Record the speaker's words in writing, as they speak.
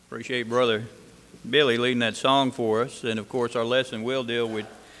Appreciate Brother Billy leading that song for us. And of course, our lesson will deal with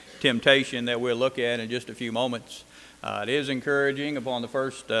temptation that we'll look at in just a few moments. It is encouraging upon the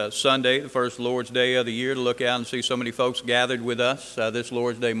first Sunday, the first Lord's Day of the year, to look out and see so many folks gathered with us this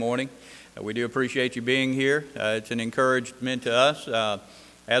Lord's Day morning. We do appreciate you being here. It's an encouragement to us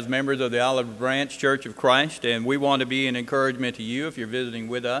as members of the Olive Branch Church of Christ, and we want to be an encouragement to you if you're visiting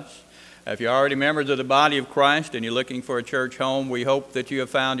with us. If you're already members of the body of Christ and you're looking for a church home, we hope that you have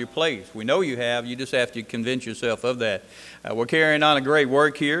found your place. We know you have. You just have to convince yourself of that. We're carrying on a great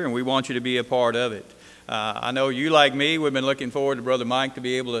work here, and we want you to be a part of it. I know you, like me, we've been looking forward to Brother Mike to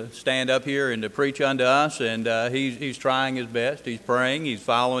be able to stand up here and to preach unto us, and he's trying his best. He's praying. He's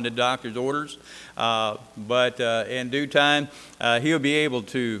following the doctor's orders. But in due time, he'll be able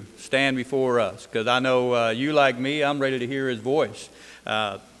to stand before us, because I know you, like me, I'm ready to hear his voice.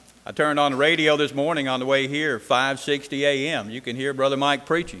 I turned on the radio this morning on the way here, 5:60 a.m. You can hear Brother Mike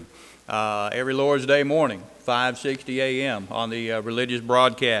preaching every Lord's Day morning, 5:60 a.m. on the religious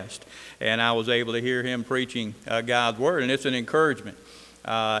broadcast. And I was able to hear him preaching God's Word, and it's an encouragement.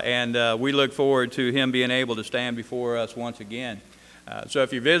 And we look forward to him being able to stand before us once again. So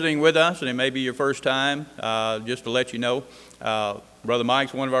if you're visiting with us, and it may be your first time, just to let you know, Brother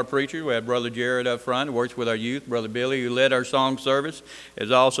Mike's one of our preachers. We have Brother Jared up front who works with our youth. Brother Billy, who led our song service,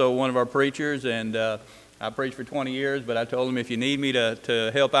 is also one of our preachers. And I preached for 20 years, but I told him if you need me to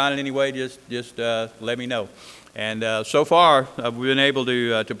help out in any way, just let me know. And so far, we've been able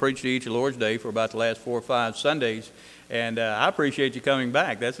to preach to each Lord's Day for about the last 4 or 5 Sundays. And I appreciate you coming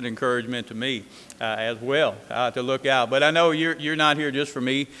back. That's an encouragement to me as well, to look out. But I know you're not here just for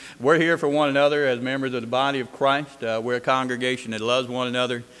me. We're here for one another as members of the body of Christ. We're a congregation that loves one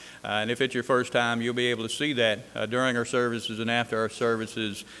another. And if it's your first time, you'll be able to see that during our services and after our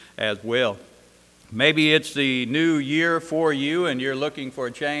services as well. Maybe it's the new year for you and you're looking for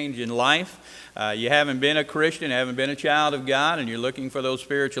a change in life. You haven't been a Christian, haven't been a child of God, and you're looking for those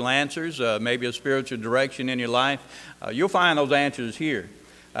spiritual answers, maybe a spiritual direction in your life. You'll find those answers here.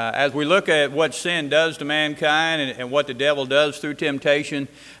 As we look at what sin does to mankind and what the devil does through temptation,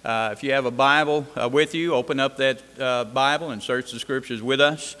 if you have a Bible with you, open up that Bible and search the Scriptures with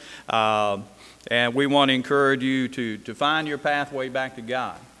us. And we want to encourage you to find your pathway back to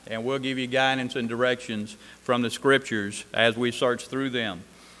God. And we'll give you guidance and directions from the Scriptures as we search through them.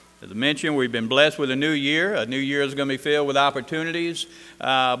 As I mentioned, we've been blessed with a new year. A new year is going to be filled with opportunities,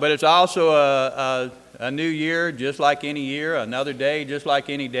 but it's also a new year just like any year, another day just like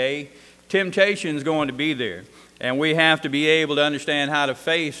any day. Temptation is going to be there, and we have to be able to understand how to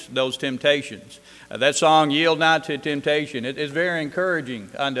face those temptations. That song, Yield Not to Temptation, it is very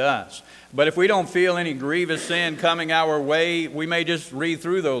encouraging unto us. But if we don't feel any grievous sin coming our way, we may just read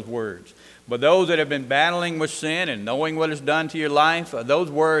through those words. But those that have been battling with sin and knowing what it's done to your life, those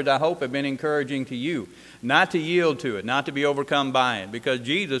words, I hope, have been encouraging to you. Not to yield to it, not to be overcome by it, because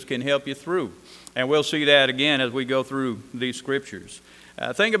Jesus can help you through. And we'll see that again as we go through these Scriptures.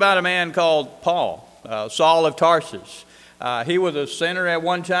 Think about a man called Paul, Saul of Tarsus. He was a sinner at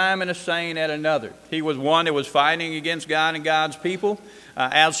one time and a saint at another. He was one that was fighting against God and God's people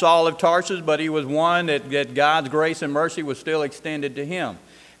as Saul of Tarsus, but he was one that God's grace and mercy was still extended to him.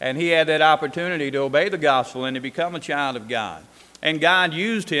 And he had that opportunity to obey the gospel and to become a child of God. And God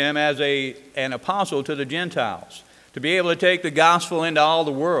used him as an apostle to the Gentiles, to be able to take the gospel into all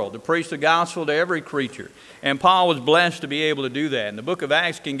the world, to preach the gospel to every creature. And Paul was blessed to be able to do that. And the book of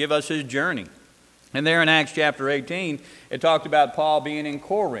Acts can give us his journey. And there in Acts chapter 18, it talked about Paul being in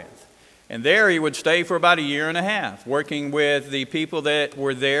Corinth. And there he would stay for about 1.5 years, working with the people that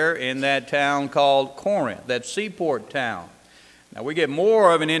were there in that town called Corinth, that seaport town. Now, we get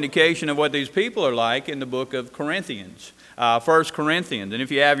more of an indication of what these people are like in the book of Corinthians, 1 Corinthians. And if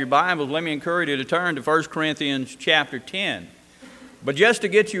you have your Bibles, let me encourage you to turn to 1 Corinthians chapter 10. But just to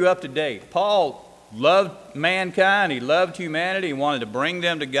get you up to date, Paul loved mankind. He loved humanity. He wanted to bring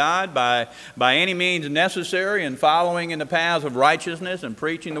them to God by any means necessary and following in the paths of righteousness and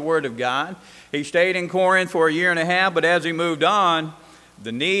preaching the Word of God. He stayed in Corinth for 1.5 years, but as he moved on,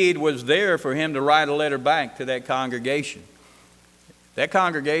 the need was there for him to write a letter back to that congregation. That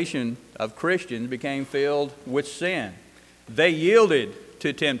congregation of Christians became filled with sin. They yielded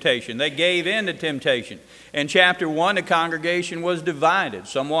to temptation. They gave in to temptation. In chapter 1, the congregation was divided.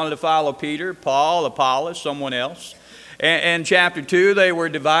 Some wanted to follow Peter, Paul, Apollos, someone else. In chapter 2, they were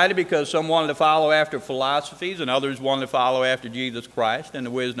divided because some wanted to follow after philosophies and others wanted to follow after Jesus Christ and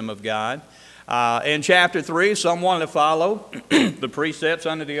the wisdom of God. In chapter 3, some wanted to follow the precepts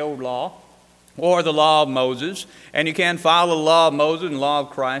under the old law, or the law of Moses. And you can't follow the law of Moses and the law of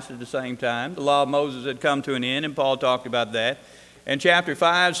Christ at the same time. The law of Moses had come to an end, and Paul talked about that In chapter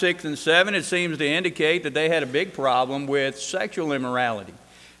 5, 6, and 7, it seems to indicate that they had a big problem with sexual immorality.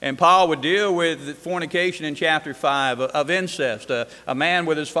 And Paul would deal with fornication in chapter 5, of incest, a man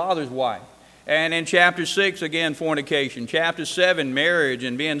with his father's wife. And in chapter 6, again, fornication. Chapter 7, marriage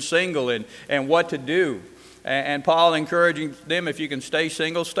and being single and what to do. And Paul encouraging them, if you can stay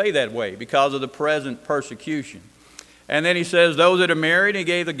single, stay that way because of the present persecution. And then he says those that are married, he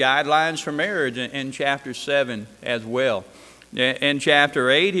gave the guidelines for marriage in chapter 7 as well. In chapter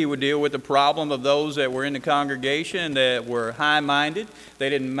 8, he would deal with the problem of those that were in the congregation that were high-minded. It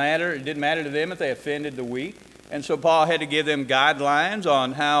didn't matter to them if they offended the weak. And so Paul had to give them guidelines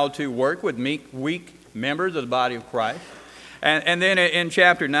on how to work with weak members of the body of Christ. And then in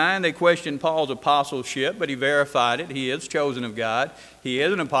chapter 9, they questioned Paul's apostleship, but he verified it. He is chosen of God. He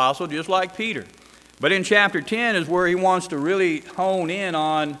is an apostle just like Peter. But in chapter 10 is where he wants to really hone in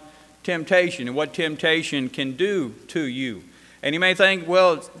on temptation and what temptation can do to you. And you may think,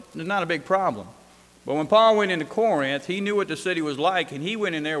 well, it's not a big problem. But when Paul went into Corinth, he knew what the city was like, and he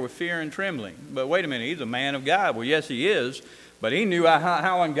went in there with fear and trembling. But wait a minute, he's a man of God. Well, yes, he is, but he knew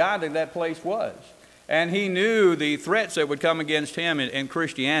how ungodly that place was. And he knew the threats that would come against him in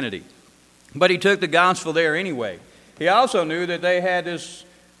Christianity. But he took the gospel there anyway. He also knew that they had this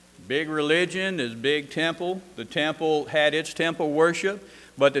big religion, this big temple. The temple had its temple worship,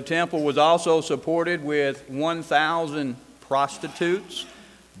 but the temple was also supported with 1,000 prostitutes,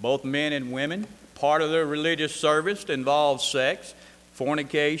 both men and women. Part of their religious service involved sex,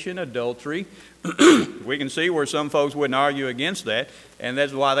 fornication, adultery. We can see where some folks wouldn't argue against that, and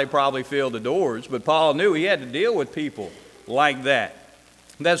that's why they probably filled the doors. But Paul knew he had to deal with people like that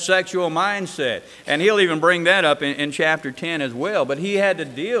sexual mindset. And he'll even bring that up in chapter 10 as well. But he had to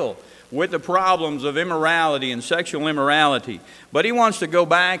deal with the problems of immorality and sexual immorality. But he wants to go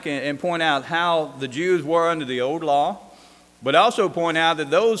back and point out how the Jews were under the old law, but also point out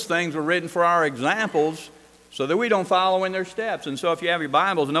that those things were written for our examples so that we don't follow in their steps. And so if you have your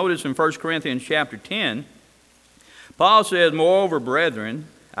Bibles, notice in 1 Corinthians chapter 10, Paul says, "Moreover, brethren,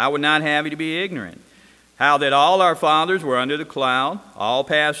 I would not have you to be ignorant, how that all our fathers were under the cloud, all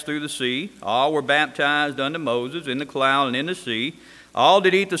passed through the sea, all were baptized unto Moses in the cloud and in the sea, all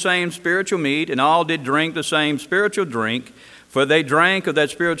did eat the same spiritual meat, and all did drink the same spiritual drink, for they drank of that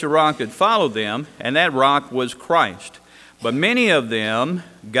spiritual rock that followed them, and that rock was Christ. But many of them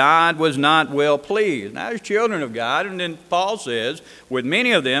God was not well pleased." Now, there's children of God, and then Paul says, with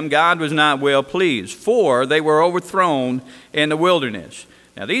many of them God was not well pleased, for they were overthrown in the wilderness.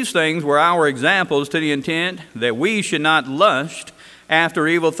 Now, these things were our examples to the intent that we should not lust after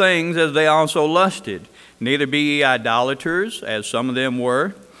evil things as they also lusted. Neither be ye idolaters, as some of them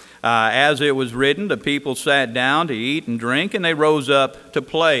were. As it was written, the people sat down to eat and drink, and they rose up to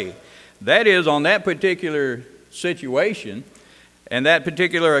play. That is, on that particular situation and that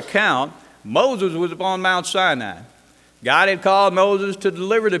particular account, Moses was upon Mount Sinai. God had called Moses to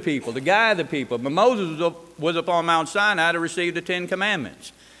deliver the people, to guide the people, but Moses was upon Mount Sinai to receive the 10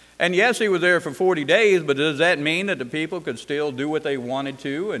 Commandments. And yes, he was there for 40 days, but does that mean that the people could still do what they wanted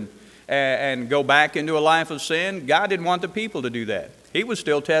to and go back into a life of sin? God didn't want the people to do that. He was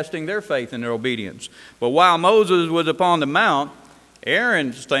still testing their faith and their obedience. But while Moses was upon the mount,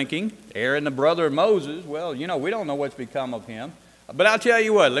 Aaron's thinking, Aaron, the brother of Moses, well, we don't know what's become of him. But I'll tell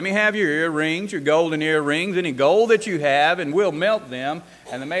you what, let me have your earrings, your golden earrings, any gold that you have, and we'll melt them.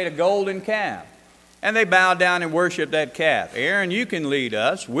 And they made a golden calf. And they bowed down and worshiped that calf. Aaron, you can lead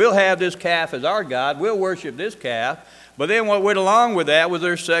us. We'll have this calf as our God. We'll worship this calf. But then what went along with that was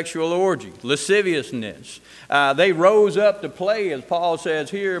their sexual orgy, lasciviousness. They rose up to play, as Paul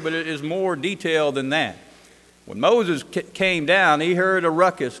says here, but it is more detailed than that. When Moses came down, he heard a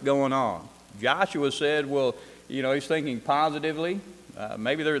ruckus going on. Joshua said, well, he's thinking positively.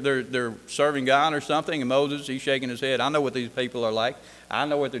 Maybe they're serving God or something. And Moses, he's shaking his head. I know what these people are like. I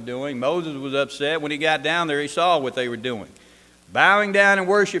know what they're doing. Moses was upset. When he got down there, he saw what they were doing. Bowing down and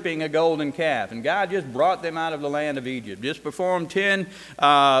worshiping a golden calf. And God just brought them out of the land of Egypt. Just performed 10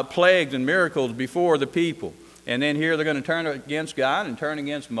 plagues and miracles before the people. And then here they're going to turn against God and turn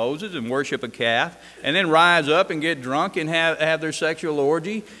against Moses and worship a calf. And then rise up and get drunk and have their sexual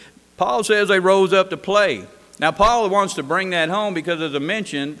orgy. Paul says they rose up to play. Now, Paul wants to bring that home because, as I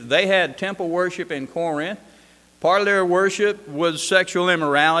mentioned, they had temple worship in Corinth. Part of their worship was sexual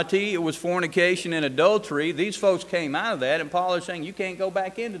immorality. It was fornication and adultery. These folks came out of that, and Paul is saying you can't go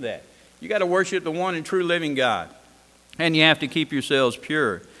back into that. You got to worship the one and true living God. And you have to keep yourselves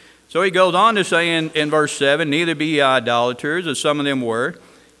pure. So he goes on to say in verse 7, "Neither be ye idolaters, as some of them were.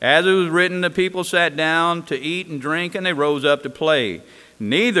 As it was written, the people sat down to eat and drink, and they rose up to play.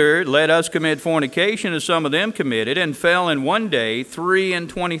 Neither let us commit fornication as some of them committed, and fell in one day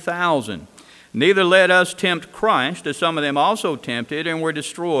 23,000. Neither let us tempt Christ, as some of them also tempted, and were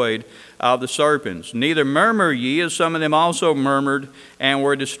destroyed of the serpents. Neither murmur ye, as some of them also murmured, and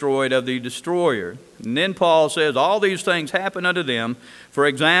were destroyed of the destroyer. And then Paul says, all these things happen unto them for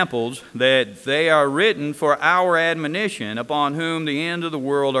examples, that they are written for our admonition, upon whom the end of the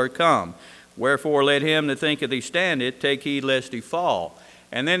world are come. Wherefore let him that thinketh he standeth take heed lest he fall.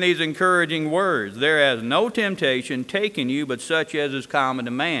 And then these encouraging words, there has no temptation taken you but such as is common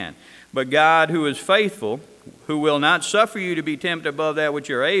to man. But God, who is faithful, who will not suffer you to be tempted above that which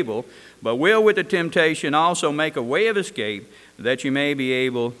you are able, but will with the temptation also make a way of escape, that you may be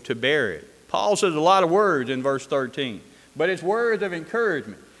able to bear it. Paul says a lot of words in verse 13, but it's words of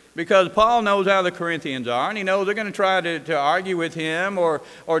encouragement. Because Paul knows how the Corinthians are, and he knows they're going to try to argue with him or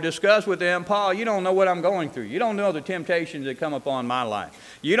discuss with them. Paul, you don't know what I'm going through. You don't know the temptations that come upon my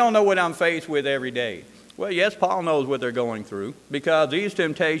life. You don't know what I'm faced with every day. Well, yes, Paul knows what they're going through, because these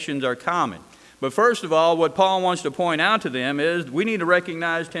temptations are common. But first of all, what Paul wants to point out to them is we need to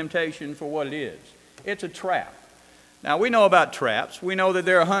recognize temptation for what it is. It's a trap. Now, we know about traps. We know that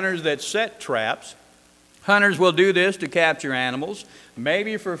there are hunters that set traps. Hunters will do this to capture animals,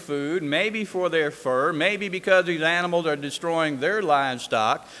 maybe for food, maybe for their fur, maybe because these animals are destroying their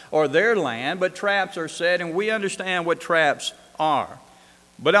livestock or their land, but traps are set, and we understand what traps are.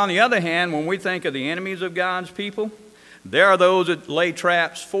 But on the other hand, when we think of the enemies of God's people, there are those that lay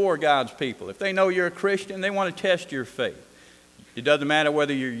traps for God's people. If they know you're a Christian, they want to test your faith. It doesn't matter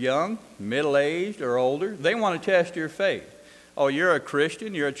whether you're young, middle-aged, or older. They want to test your faith. Oh, you're a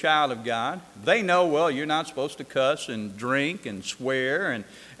Christian, you're a child of God. They know, well, you're not supposed to cuss and drink and swear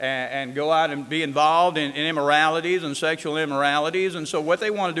and go out and be involved in immoralities and sexual immoralities. And so what they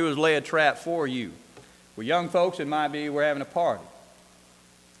want to do is lay a trap for you. With young folks, it might be we're having a party.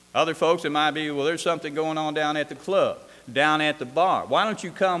 Other folks, it might be, well, there's something going on down at the club, down at the bar. Why don't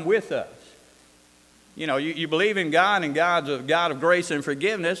you come with us? You know, you believe in God, and God's a God of grace and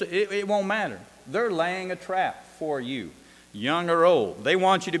forgiveness. It won't matter. They're laying a trap for you, young or old. They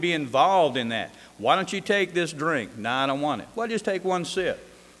want you to be involved in that. Why don't you take this drink? No, I don't want it. Well, just take one sip.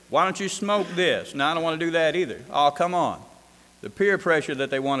 Why don't you smoke this? No, I don't want to do that either. Oh, come on. The peer pressure that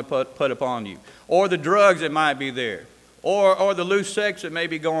they want to put upon you, or the drugs that might be there, or the loose sex that may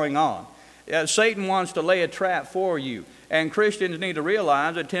be going on. Satan wants to lay a trap for you. And Christians need to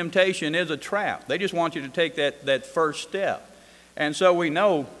realize that temptation is a trap. They just want you to take that first step. And so we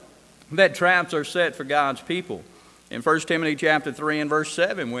know that traps are set for God's people. In 1 Timothy chapter 3 and verse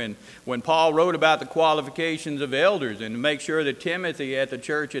 7, when Paul wrote about the qualifications of elders, and to make sure that Timothy at the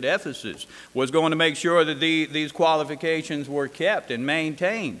church at Ephesus was going to make sure that these qualifications were kept and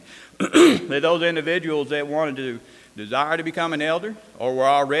maintained, that those individuals that wanted to desire to become an elder or were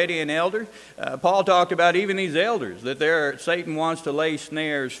already an elder, Paul talked about even these elders, that Satan wants to lay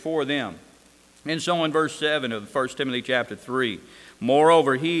snares for them. And so in verse 7 of 1 Timothy chapter 3,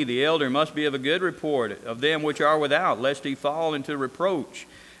 moreover, he, the elder, must be of a good report of them which are without, lest he fall into reproach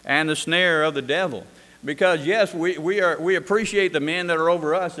and the snare of the devil. Because, yes, we appreciate the men that are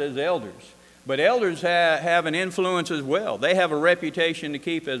over us as elders, but elders have an influence as well. They have a reputation to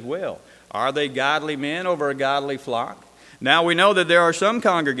keep as well. Are they godly men over a godly flock? Now, we know that there are some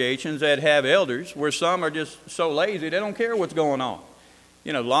congregations that have elders where some are just so lazy they don't care what's going on.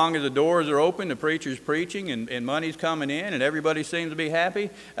 You know, as long as the doors are open, the preacher's preaching, and money's coming in, and everybody seems to be happy,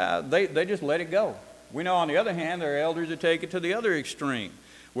 they just let it go. We know, on the other hand, there are elders that take it to the other extreme,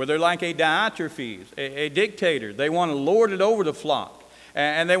 where they're like a Diotrephes, a dictator. They want to lord it over the flock,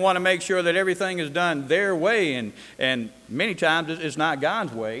 and they want to make sure that everything is done their way, and many times it's not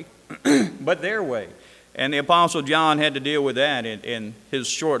God's way, but their way. And the Apostle John had to deal with that in his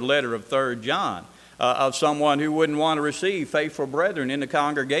short letter of 3 John. Of someone who wouldn't want to receive faithful brethren in the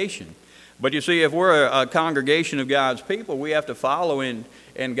congregation. But you see, if we're a congregation of God's people, we have to follow in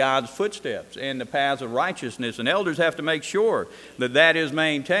God's footsteps, in the paths of righteousness. And elders have to make sure that that is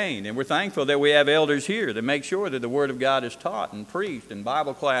maintained. And we're thankful that we have elders here that make sure that the Word of God is taught and preached in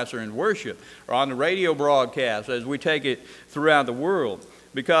Bible class or in worship or on the radio broadcast as we take it throughout the world.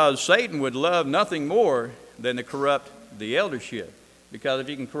 Because Satan would love nothing more than to corrupt the eldership. Because if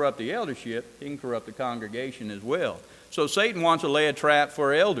he can corrupt the eldership, he can corrupt the congregation as well. So Satan wants to lay a trap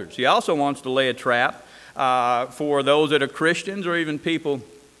for elders. He also wants to lay a trap for those that are Christians or even people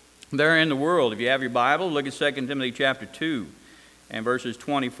there in the world. If you have your Bible, look at 2 Timothy chapter 2 and verses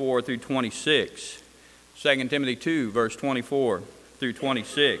 24 through 26. 2 Timothy 2, verse 24 through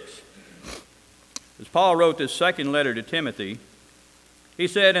 26. As Paul wrote this second letter to Timothy, He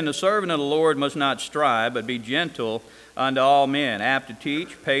said, "And the servant of the Lord must not strive, but be gentle unto all men, apt to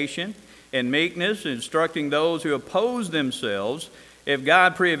teach, patient, in meekness, instructing those who oppose themselves, if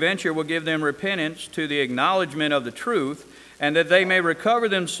God peradventure will give them repentance to the acknowledgement of the truth, and that they may recover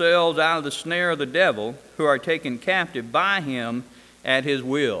themselves out of the snare of the devil, who are taken captive by him at his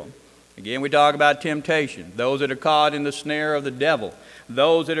will." Again, we talk about temptation, those that are caught in the snare of the devil,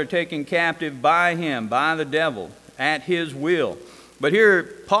 those that are taken captive by him, by the devil, at his will. But here,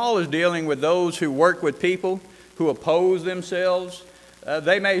 Paul is dealing with those who work with people who oppose themselves.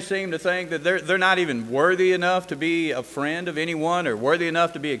 They may seem to think that they're not even worthy enough to be a friend of anyone, or worthy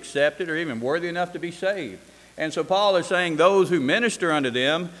enough to be accepted, or even worthy enough to be saved. And so Paul is saying those who minister unto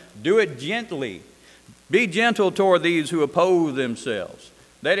them, do it gently. Be gentle toward these who oppose themselves.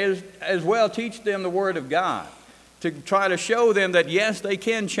 That is, as well teach them the Word of God, to try to show them that yes, they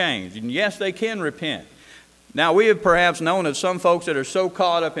can change, and yes, they can repent. Now, we have perhaps known of some folks that are so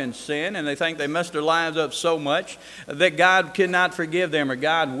caught up in sin, and they think they messed their lives up so much that God cannot forgive them, or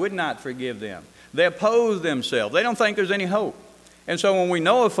God would not forgive them. They oppose themselves. They don't think there's any hope. And so when we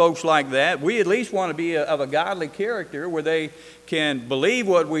know of folks like that, we at least want to be of a godly character where they can believe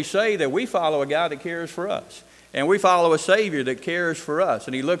what we say, that we follow a God that cares for us. And we follow a Savior that cares for us,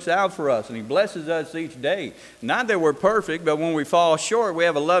 and He looks out for us, and He blesses us each day. Not that we're perfect, but when we fall short, we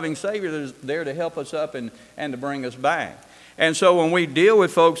have a loving Savior that's there to help us up and to bring us back. And so when we deal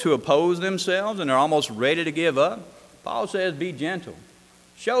with folks who oppose themselves and are almost ready to give up, Paul says, be gentle.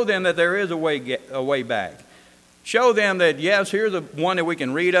 Show them that there is a way back. Show them that, yes, here's the one that we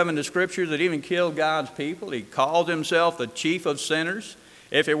can read of in the Scriptures that even killed God's people. He called himself the chief of sinners,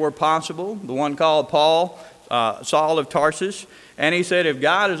 if it were possible, the one called Paul, Saul of Tarsus. And he said, if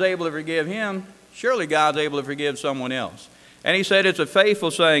God is able to forgive him, surely God's able to forgive someone else. And he said, it's a faithful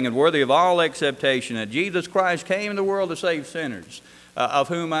saying and worthy of all acceptation that Jesus Christ came in the world to save sinners, of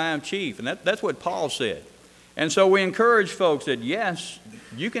whom I am chief. And that's what Paul said. And so we encourage folks that, yes,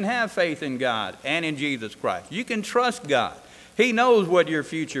 you can have faith in God and in Jesus Christ. You can trust God. He knows what your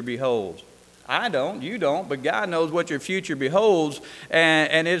future beholds. I don't, you don't, but God knows what your future beholds,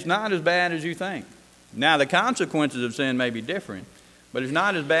 and it's not as bad as you think. Now, the consequences of sin may be different, but it's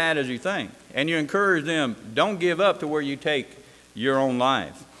not as bad as you think. And you encourage them, don't give up to where you take your own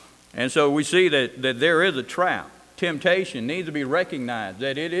life. And so we see that there is a trap. Temptation needs to be recognized,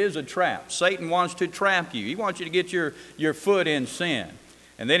 that it is a trap. Satan wants to trap you. He wants you to get your foot in sin.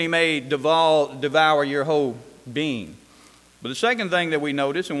 And then he may devour your whole being. But the second thing that we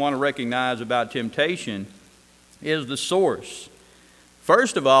notice and want to recognize about temptation is the source.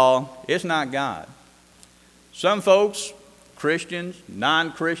 First of all, it's not God. Some folks, Christians,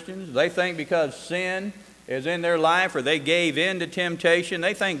 non-Christians, they think because sin is in their life or they gave in to temptation,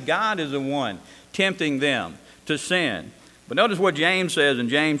 they think God is the one tempting them to sin. But notice what James says in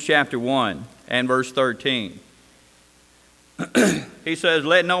James chapter 1 and verse 13. He says,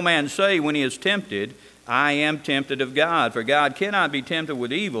 let no man say when he is tempted, I am tempted of God. For God cannot be tempted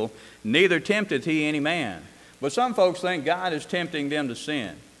with evil, neither tempteth he any man. But some folks think God is tempting them to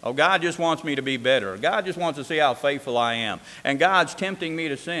sin. Oh, God just wants me to be better. God just wants to see how faithful I am. And God's tempting me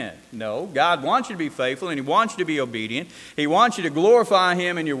to sin. No, God wants you to be faithful and He wants you to be obedient. He wants you to glorify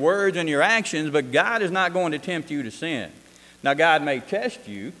Him in your words and your actions, but God is not going to tempt you to sin. Now, God may test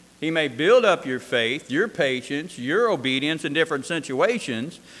you. He may build up your faith, your patience, your obedience in different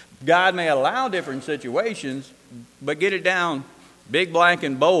situations. God may allow different situations, but get it down big, black,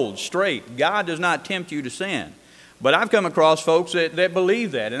 and bold, straight. God does not tempt you to sin. But I've come across folks that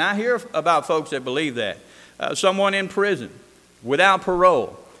believe that, and I hear about folks that believe that. Someone in prison without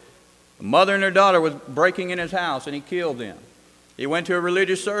parole. A mother and her daughter was breaking in his house, and he killed them. He went to a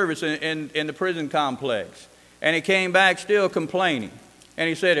religious service in the prison complex, and he came back still complaining. And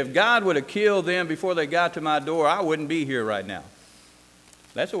he said, if God would have killed them before they got to my door, I wouldn't be here right now.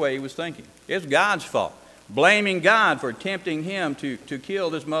 That's the way he was thinking. It's God's fault. Blaming God for tempting him to kill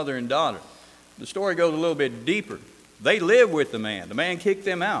this mother and daughter. The story goes a little bit deeper. They lived with the man. The man kicked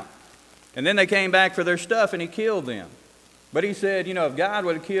them out. And then they came back for their stuff and he killed them. But he said, if God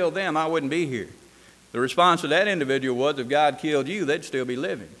would have killed them, I wouldn't be here. The response of that individual was, if God killed you, they'd still be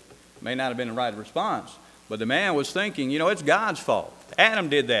living. May not have been the right response. But the man was thinking, it's God's fault. Adam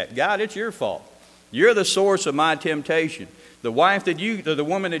did that. God, it's your fault. You're the source of my temptation. The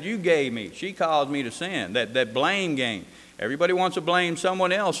woman that you gave me, she caused me to sin. That blame game. Everybody wants to blame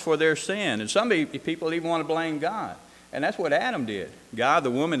someone else for their sin. And some people even want to blame God. And that's what Adam did. God,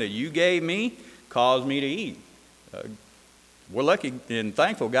 the woman that you gave me, caused me to eat. We're lucky and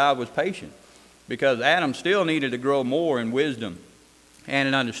thankful God was patient, because Adam still needed to grow more in wisdom and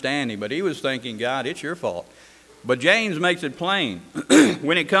in understanding. But he was thinking, God, it's your fault. But James makes it plain.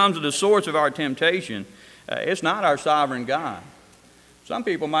 When it comes to the source of our temptation, it's not our sovereign God. Some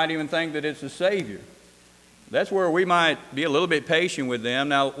people might even think that it's the Savior. That's where we might be a little bit patient with them.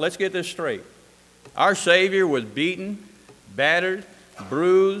 Now, let's get this straight. Our Savior was beaten, battered,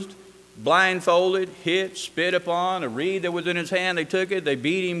 bruised, blindfolded, hit, spit upon. A reed that was in his hand, they took it, they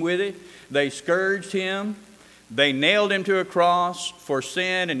beat him with it, they scourged him, they nailed him to a cross for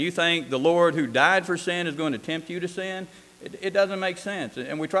sin, and you think the Lord who died for sin is going to tempt you to sin? It doesn't make sense.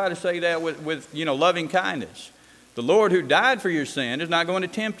 And we try to say that with loving kindness. The Lord who died for your sin is not going to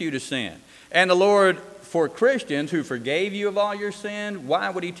tempt you to sin. And the Lord, for Christians who forgave you of all your sin, why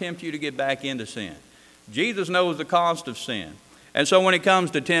would he tempt you to get back into sin? Jesus knows the cost of sin. And so when it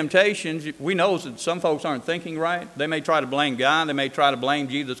comes to temptations, we know that some folks aren't thinking right. They may try to blame God. They may try to blame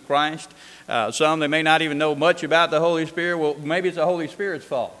Jesus Christ. Some, they may not even know much about the Holy Spirit. Well, maybe it's the Holy Spirit's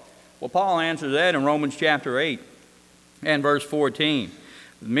fault. Well, Paul answers that in Romans chapter 8 and verse 14.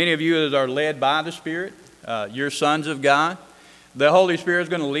 Many of you that are led by the Spirit, you're sons of God. The Holy Spirit is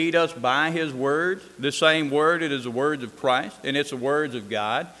going to lead us by His Word. The same Word, it is the words of Christ, and it's the words of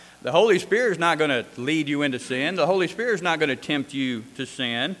God. The Holy Spirit is not going to lead you into sin. The Holy Spirit is not going to tempt you to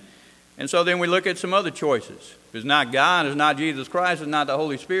sin. And so then we look at some other choices. If it's not God, it's not Jesus Christ, it's not the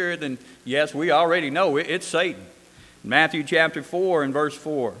Holy Spirit, then yes, we already know it's Satan. Matthew chapter 4 and verse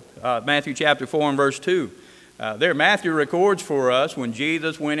 4. Matthew chapter 4 and verse 2. There Matthew records for us when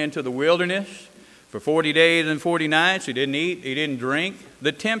Jesus went into the wilderness for 40 days and 40 nights. He didn't eat, he didn't drink.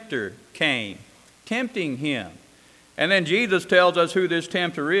 The tempter came, tempting him. And then Jesus tells us who this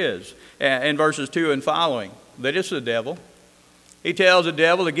tempter is in verses 2 and following, that it's the devil. He tells the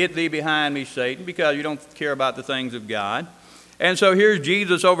devil to get thee behind me, Satan, because you don't care about the things of God. And so here's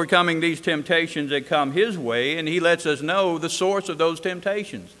Jesus overcoming these temptations that come his way, and he lets us know the source of those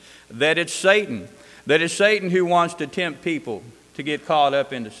temptations, that it's Satan. That it's Satan who wants to tempt people to get caught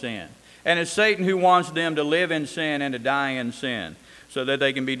up into sin. And it's Satan who wants them to live in sin and to die in sin so that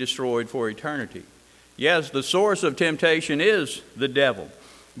they can be destroyed for eternity. Yes, the source of temptation is the devil.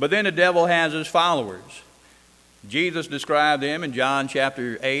 But then the devil has his followers. Jesus described them in John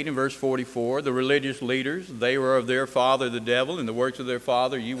chapter 8 and verse 44. The religious leaders, they were of their father the devil, and the works of their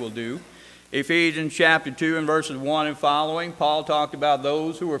father you will do. Ephesians chapter 2 and verses 1 and following, Paul talked about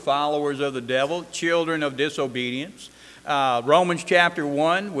those who were followers of the devil, children of disobedience. Romans chapter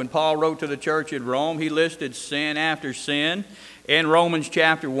 1, when Paul wrote to the church at Rome, he listed sin after sin in Romans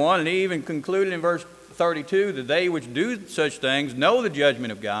chapter 1, and he even concluded in verse 32 that they which do such things know the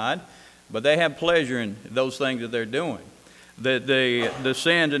judgment of God, but they have pleasure in those things that they're doing, the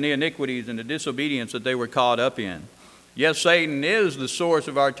sins and the iniquities and the disobedience that they were caught up in. Yes, Satan is the source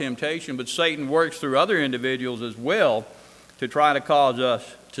of our temptation, but Satan works through other individuals as well to try to cause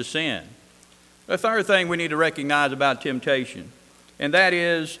us to sin. The third thing we need to recognize about temptation, and that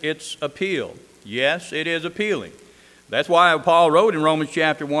is its appeal. Yes, it is appealing. That's why Paul wrote in Romans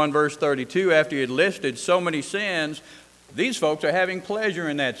chapter 1, verse 32, after he had listed so many sins, these folks are having pleasure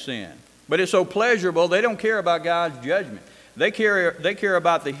in that sin. But it's so pleasurable, they don't care about God's judgment. They care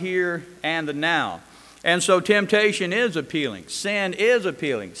about the here and the now. And so temptation is appealing. Sin is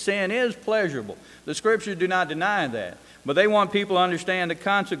appealing. Sin is pleasurable. The Scriptures do not deny that. But they want people to understand the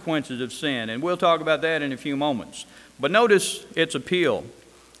consequences of sin. And we'll talk about that in a few moments. But notice its appeal.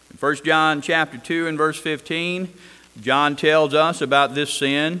 In 1 John chapter 2 and verse 15, John tells us about this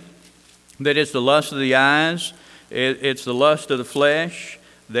sin, that it's the lust of the eyes, it's the lust of the flesh,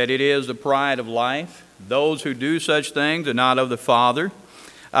 that it is the pride of life. Those who do such things are not of the Father.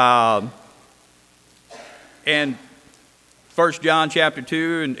 And 1 John chapter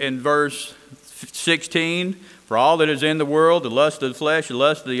 2 and verse 16, for all that is in the world, the lust of the flesh, the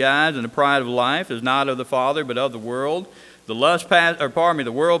lust of the eyes, and the pride of life is not of the Father, but of the world. The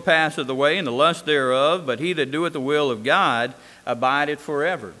world passeth away, and the lust thereof, but he that doeth the will of God abideth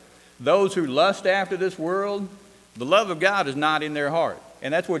forever. Those who lust after this world, the love of God is not in their heart.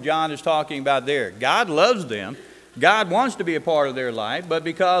 And that's what John is talking about there. God loves them. God wants to be a part of their life, but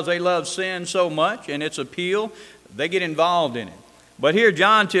because they love sin so much and its appeal, they get involved in it. But here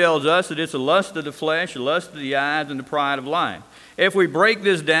John tells us that it's the lust of the flesh, the lust of the eyes, and the pride of life. If we break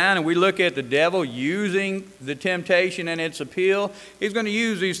this down and we look at the devil using the temptation and its appeal, he's going to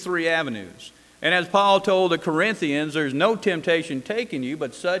use these three avenues. And as Paul told the Corinthians, there's no temptation taken you,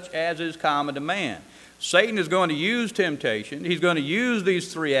 but such as is common to man. Satan is going to use temptation. He's going to use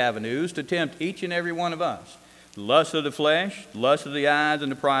these three avenues to tempt each and every one of us. The lust of the flesh, the lust of the eyes,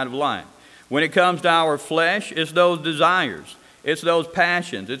 and the pride of life. When it comes to our flesh, it's those desires. It's those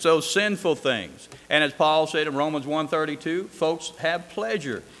passions. It's those sinful things. And as Paul said in Romans 1:32, folks have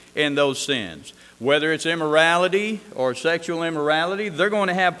pleasure in those sins. Whether it's immorality or sexual immorality, they're going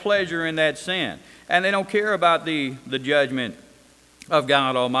to have pleasure in that sin. And they don't care about the judgment of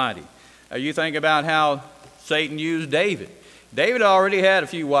God Almighty. You think about how Satan used David. David already had a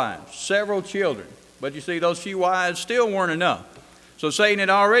few wives, several children. But you see, those few wives still weren't enough. So Satan had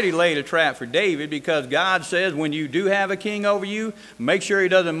already laid a trap for David, because God says when you do have a king over you, make sure he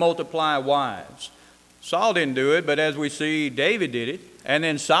doesn't multiply wives. Saul didn't do it, but as we see, David did it, and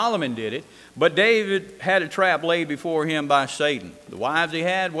then Solomon did it. But David had a trap laid before him by Satan. The wives he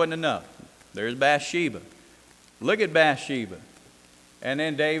had wasn't enough. There's Bathsheba. Look at Bathsheba. And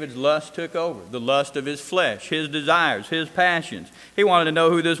then David's lust took over, the lust of his flesh, his desires, his passions. He wanted to know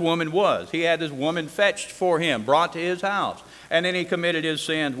who this woman was. He had this woman fetched for him, brought to his house, and then he committed his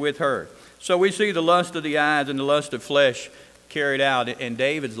sins with her. So we see the lust of the eyes and the lust of flesh carried out in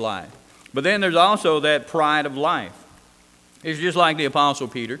David's life. But then there's also that pride of life. It's just like the Apostle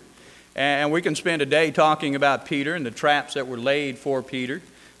Peter. And we can spend a day talking about Peter and the traps that were laid for Peter.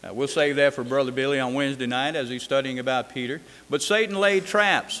 We'll save that for Brother Billy on Wednesday night as he's studying about Peter. But Satan laid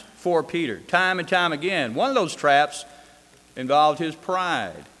traps for Peter time and time again. One of those traps involved his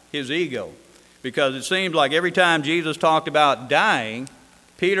pride, his ego. Because it seems like every time Jesus talked about dying,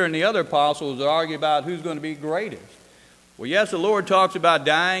 Peter and the other apostles would argue about who's going to be greatest. Well, yes, the Lord talks about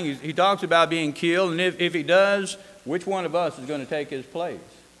dying. He talks about being killed. And if he does, which one of us is going to take his place?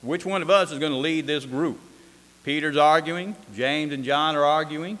 Which one of us is going to lead this group? Peter's arguing. James and John are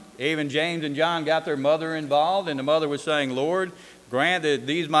arguing. Even James and John got their mother involved, and the mother was saying, Lord, grant that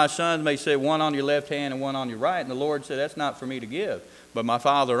these my sons may sit one on your left hand and one on your right. And the Lord said, that's not for me to give, but my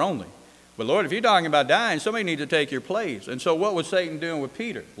Father only. But Lord, if you're talking about dying, somebody needs to take your place. And so what was Satan doing with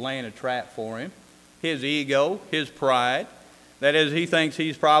Peter? Laying a trap for him. His ego, his pride. That is, he thinks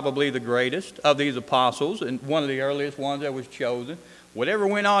he's probably the greatest of these apostles and one of the earliest ones that was chosen. Whatever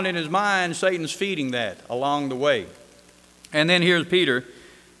went on in his mind, Satan's feeding that along the way. And then here's Peter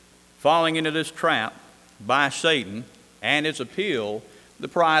falling into this trap by Satan and its appeal, the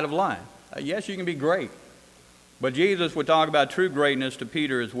pride of life. Yes, you can be great, but Jesus would talk about true greatness to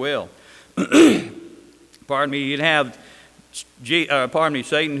Peter as well. You'd have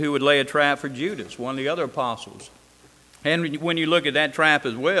Satan who would lay a trap for Judas, one of the other apostles. And when you look at that trap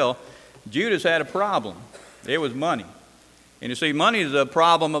as well, Judas had a problem. It was money. And you see, money is a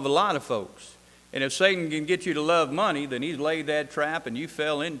problem of a lot of folks. And if Satan can get you to love money, then he's laid that trap and you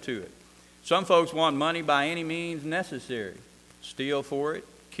fell into it. Some folks want money by any means necessary. Steal for it,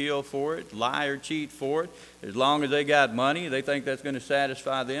 kill for it, lie or cheat for it. As long as they got money, they think that's going to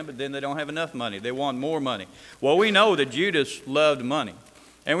satisfy them, but then they don't have enough money. They want more money. Well, we know that Judas loved money.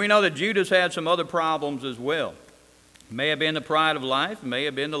 And we know that Judas had some other problems as well. It may have been the pride of life, it may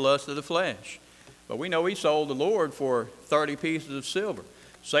have been the lust of the flesh. But we know he sold the Lord for 30 pieces of silver.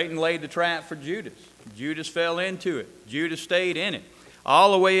 Satan laid the trap for Judas. Judas fell into it. Judas stayed in it.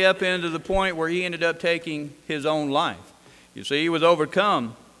 All the way up into the point where he ended up taking his own life. You see, he was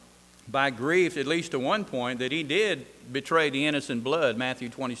overcome by grief, at least to one point, that he did betray the innocent blood, Matthew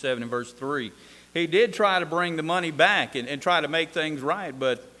 27 and verse 3. He did try to bring the money back and try to make things right,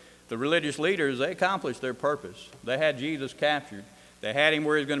 but the religious leaders, they accomplished their purpose. They had Jesus captured. They had him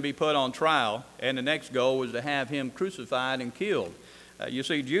where he was going to be put on trial, and the next goal was to have him crucified and killed. You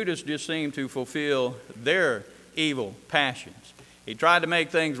see, Judas just seemed to fulfill their evil passions. He tried to make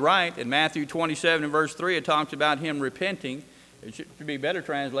things right. In Matthew 27 and verse 3, it talks about him repenting. It should be better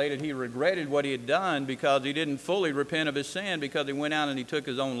translated, he regretted what he had done because he didn't fully repent of his sin because he went out and he took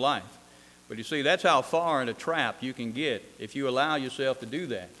his own life. But you see, that's how far in a trap you can get if you allow yourself to do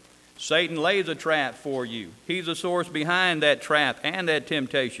that. Satan lays a trap for you. He's the source behind that trap and that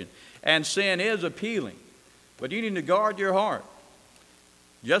temptation. And sin is appealing. But you need to guard your heart.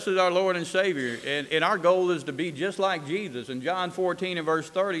 Just as our Lord and Savior. And our goal is to be just like Jesus. In John 14 and verse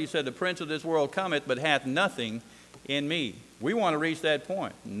 30, he said, the prince of this world cometh, but hath nothing in me. We want to reach that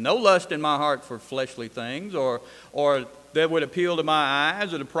point. No lust in my heart for fleshly things or that would appeal to my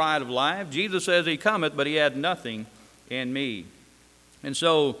eyes or the pride of life. Jesus says he cometh, but he hath nothing in me. And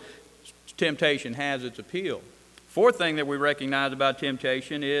so temptation has its appeal. Fourth thing that we recognize about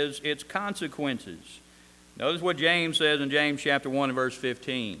temptation is its consequences. Notice what James says in James chapter 1 and verse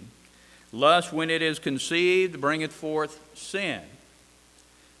 15. Lust, when it is conceived, bringeth forth sin.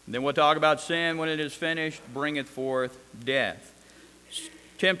 And then we'll talk about sin when it is finished, bringeth forth death.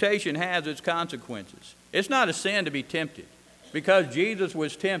 Temptation has its consequences. It's not a sin to be tempted. because Jesus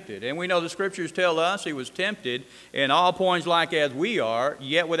was tempted. And we know the scriptures tell us he was tempted in all points like as we are,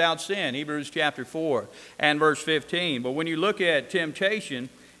 yet without sin. Hebrews chapter 4 and verse 15. But when you look at temptation,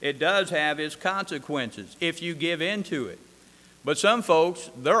 it does have its consequences if you give in to it. But some folks,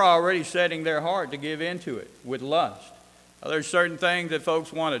 they're already setting their heart to give into it with lust. There's certain things that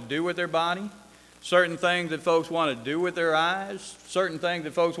folks want to do with their body, certain things that folks want to do with their eyes, certain things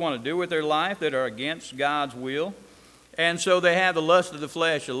that folks want to do with their life that are against God's will. And so they have the lust of the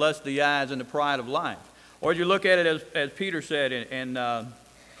flesh, the lust of the eyes, and the pride of life. Or you look at it as Peter said in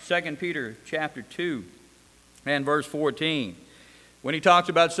 2 Peter chapter 2 and verse 14, when he talks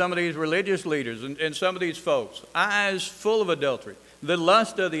about some of these religious leaders and some of these folks, eyes full of adultery, the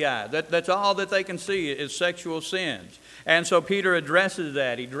lust of the eye, that's all that they can see is sexual sins. And so Peter addresses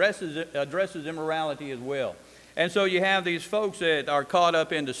that. He addresses immorality as well. And so you have these folks that are caught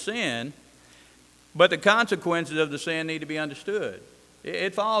up into sin, but the consequences of the sin need to be understood.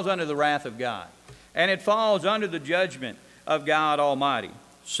 It falls under the wrath of God, and it falls under the judgment of God Almighty.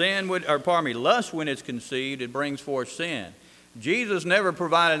 Lust, when it's conceived, it brings forth sin. Jesus never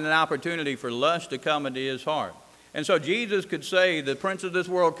provided an opportunity for lust to come into his heart. And so Jesus could say, the prince of this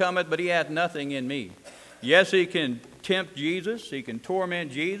world cometh, but he hath nothing in me. Yes, he can tempt Jesus, he can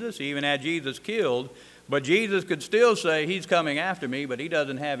torment Jesus, he even had Jesus killed, but Jesus could still say, he's coming after me, but he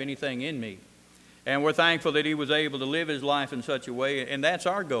doesn't have anything in me. And we're thankful that he was able to live his life in such a way, and that's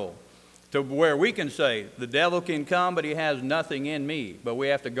our goal, to where we can say, the devil can come, but he has nothing in me. But we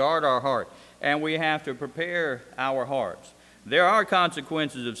have to guard our heart, and we have to prepare our hearts. There are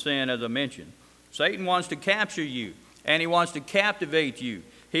consequences of sin, as I mentioned. Satan wants to capture you, and he wants to captivate you.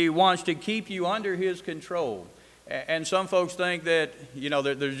 He wants to keep you under his control. And some folks think that,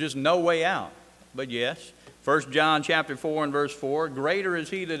 there's just no way out. But yes, 1 John chapter 4 and verse 4, greater is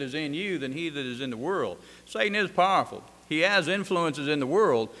he that is in you than he that is in the world. Satan is powerful. He has influences in the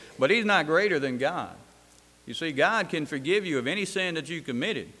world, but he's not greater than God. You see, God can forgive you of any sin that you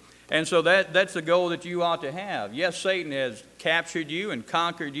committed. And so that's the goal that you ought to have. Yes, Satan has captured you and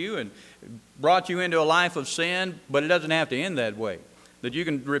conquered you and brought you into a life of sin, but it doesn't have to end that way. That you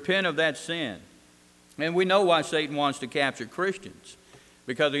can repent of that sin. And we know why Satan wants to capture Christians,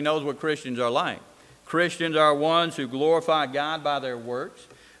 because he knows what Christians are like. Christians are ones who glorify God by their works.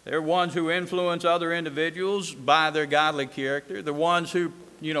 They're ones who influence other individuals by their godly character. They're ones who,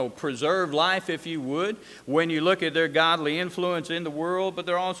 preserve life, if you would, when you look at their godly influence in the world, but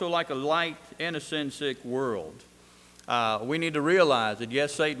they're also like a light in a sin-sick world. We need to realize that,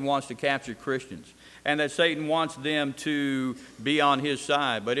 yes, Satan wants to capture Christians, and that Satan wants them to be on his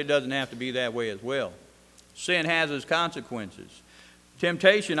side, but it doesn't have to be that way as well. Sin has its consequences.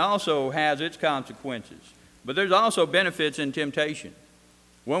 Temptation also has its consequences, but there's also benefits in temptation.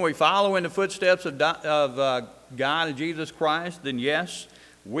 When we follow in the footsteps of God and Jesus Christ, then yes,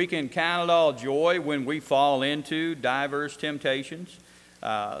 we can count it all joy when we fall into diverse temptations.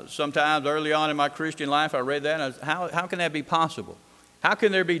 Sometimes early on in my Christian life, I read that, and I was, how can that be possible? How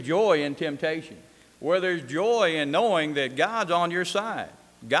can there be joy in temptation? Where there's joy in knowing that God's on your side.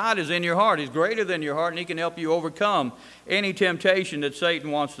 God is in your heart. He's greater than your heart, and he can help you overcome any temptation that Satan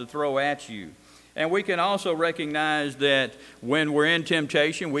wants to throw at you. And we can also recognize that when we're in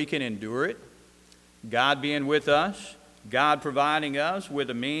temptation, we can endure it. God being with us, God providing us with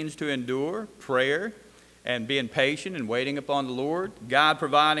a means to endure, prayer, and being patient and waiting upon the Lord. God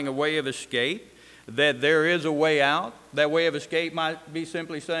providing a way of escape, that there is a way out. That way of escape might be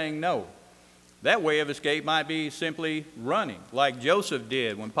simply saying no. That way of escape might be simply running, like Joseph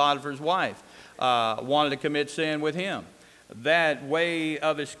did when Potiphar's wife wanted to commit sin with him. That way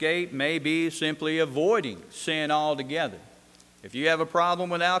of escape may be simply avoiding sin altogether. If you have a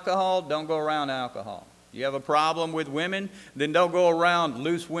problem with alcohol, don't go around alcohol. You have a problem with women, then don't go around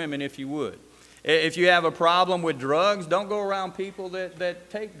loose women if you would. If you have a problem with drugs, don't go around people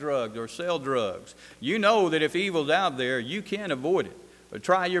that take drugs or sell drugs. You know that if evil's out there, you can avoid it, or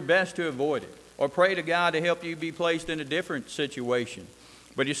try your best to avoid it, or pray to God to help you be placed in a different situation.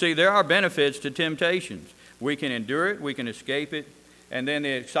 But you see, there are benefits to temptations. We can endure it, we can escape it, and then the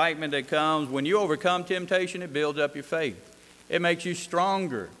excitement that comes when you overcome temptation, it builds up your faith. It makes you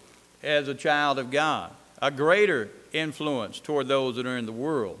stronger as a child of God, a greater influence toward those that are in the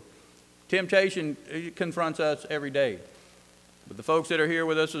world. Temptation confronts us every day. But the folks that are here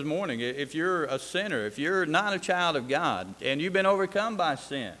with us this morning, if you're a sinner, if you're not a child of God, and you've been overcome by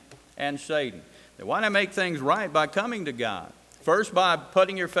sin and Satan, then why not make things right by coming to God? First, by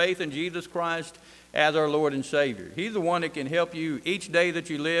putting your faith in Jesus Christ as our Lord and Savior. He's the one that can help you each day that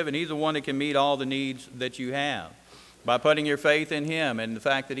you live, and he's the one that can meet all the needs that you have. By putting your faith in him and the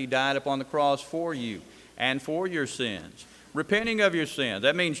fact that he died upon the cross for you and for your sins. repenting of your sins.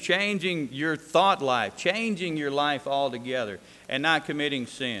 That means changing your thought life, changing your life altogether, and not committing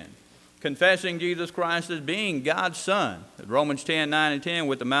sin. Confessing Jesus Christ as being God's Son. Romans 10:9-10,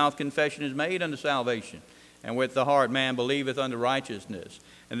 with the mouth confession is made unto salvation, and with the heart man believeth unto righteousness.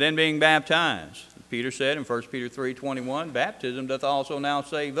 And then being baptized. Peter said in 1 Peter 3:21, baptism doth also now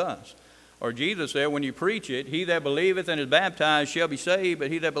save us. Or Jesus said, when you preach it, he that believeth and is baptized shall be saved,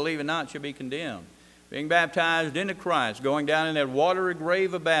 but he that believeth not shall be condemned. Being baptized into Christ, going down in that watery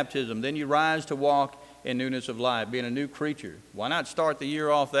grave of baptism, then you rise to walk in newness of life, being a new creature. Why not start the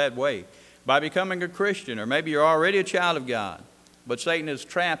year off that way? By becoming a Christian, or maybe you're already a child of God, but Satan has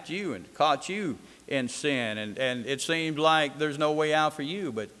trapped you and caught you in sin, and it seems like there's no way out for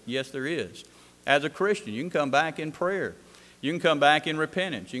you, but yes, there is. As a Christian, you can come back in prayer. You can come back in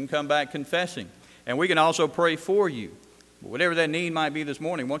repentance. You can come back confessing. And we can also pray for you. Whatever that need might be this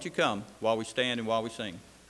morning, won't you come while we stand and while we sing?